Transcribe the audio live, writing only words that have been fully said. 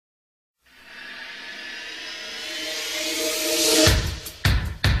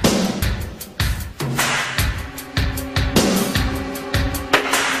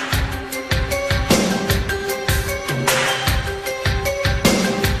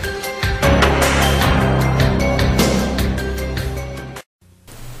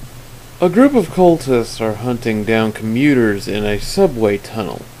A group of cultists are hunting down commuters in a subway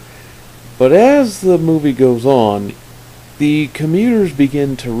tunnel. But as the movie goes on, the commuters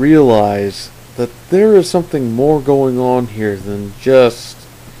begin to realize that there is something more going on here than just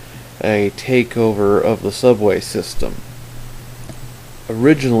a takeover of the subway system.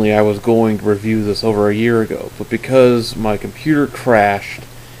 Originally, I was going to review this over a year ago, but because my computer crashed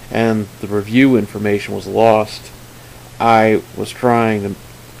and the review information was lost, I was trying to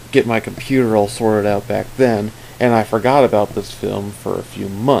get my computer all sorted out back then, and I forgot about this film for a few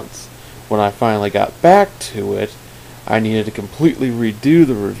months. When I finally got back to it, I needed to completely redo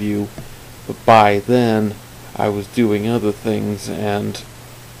the review, but by then, I was doing other things, and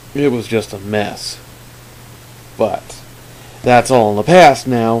it was just a mess. But that's all in the past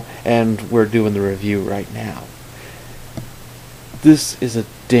now, and we're doing the review right now. This is a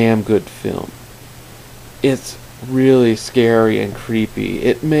damn good film. It's really scary and creepy.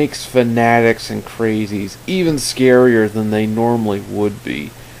 It makes fanatics and crazies even scarier than they normally would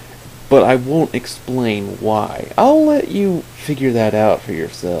be. But I won't explain why. I'll let you figure that out for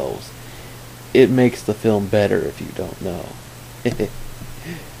yourselves. It makes the film better if you don't know.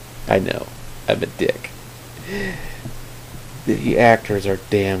 I know, I'm a dick. The actors are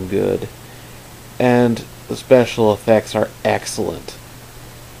damn good, and the special effects are excellent.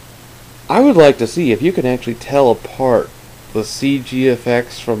 I would like to see if you can actually tell apart the CG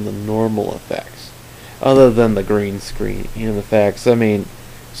effects from the normal effects, other than the green screen effects. I mean,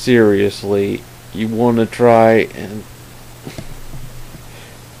 seriously, you want to try and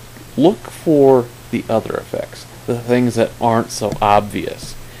look for the other effects, the things that aren't so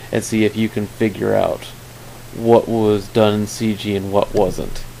obvious, and see if you can figure out what was done in CG and what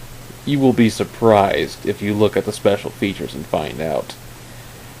wasn't. You will be surprised if you look at the special features and find out.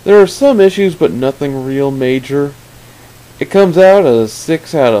 There are some issues, but nothing real major. It comes out as a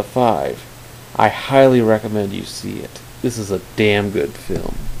 6 out of 5. I highly recommend you see it. This is a damn good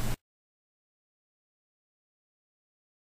film.